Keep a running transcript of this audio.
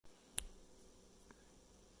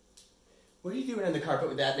What are you doing on the carpet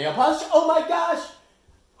with that nail polish? Oh my gosh!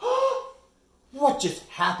 What just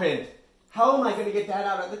happened? How am I going to get that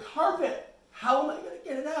out of the carpet? How am I going to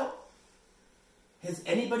get it out? Has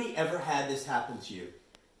anybody ever had this happen to you?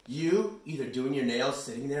 You either doing your nails,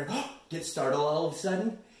 sitting there, get startled all of a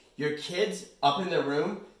sudden. Your kids up in their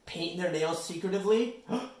room, painting their nails secretively,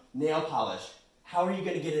 nail polish. How are you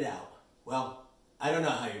going to get it out? Well, I don't know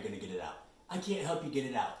how you're going to get it out. I can't help you get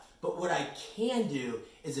it out. But what I can do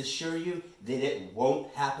is assure you that it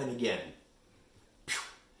won't happen again.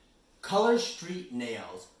 Color Street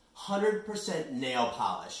Nails, 100% nail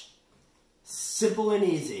polish. Simple and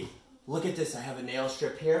easy. Look at this, I have a nail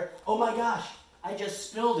strip here. Oh my gosh, I just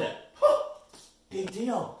spilled it. Big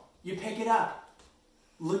deal. You pick it up.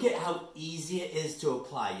 Look at how easy it is to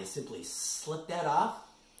apply. You simply slip that off.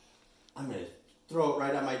 I'm going to throw it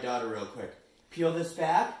right on my daughter real quick. Peel this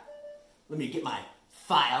back. Let me get my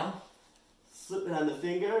file. Slip it on the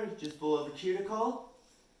finger just below the cuticle.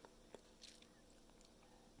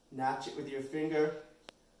 Notch it with your finger.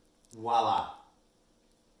 Voila.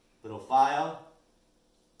 Little file.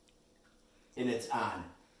 And it's on.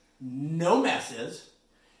 No messes.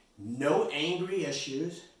 No angry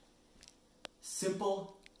issues.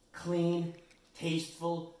 Simple, clean,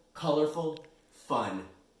 tasteful, colorful, fun.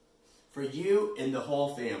 For you and the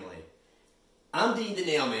whole family. I'm Dean the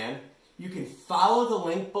Nail Man. You can follow the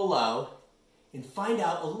link below and find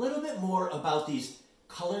out a little bit more about these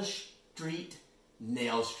Color Street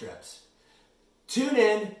nail strips. Tune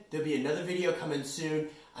in. There'll be another video coming soon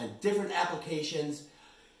on different applications,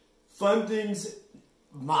 fun things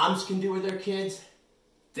moms can do with their kids,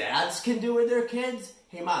 dads can do with their kids.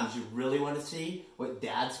 Hey moms, you really want to see what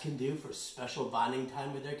dads can do for special bonding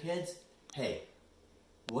time with their kids? Hey,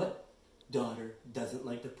 what daughter doesn't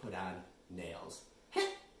like to put on nails?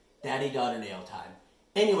 Daddy-daughter nail time.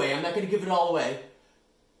 Anyway, I'm not going to give it all away.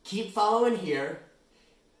 Keep following here.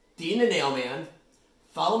 Dean the Nail Man.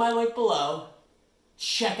 Follow my link below.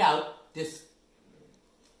 Check out this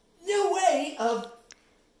new way of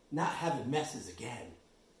not having messes again.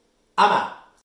 I'm out.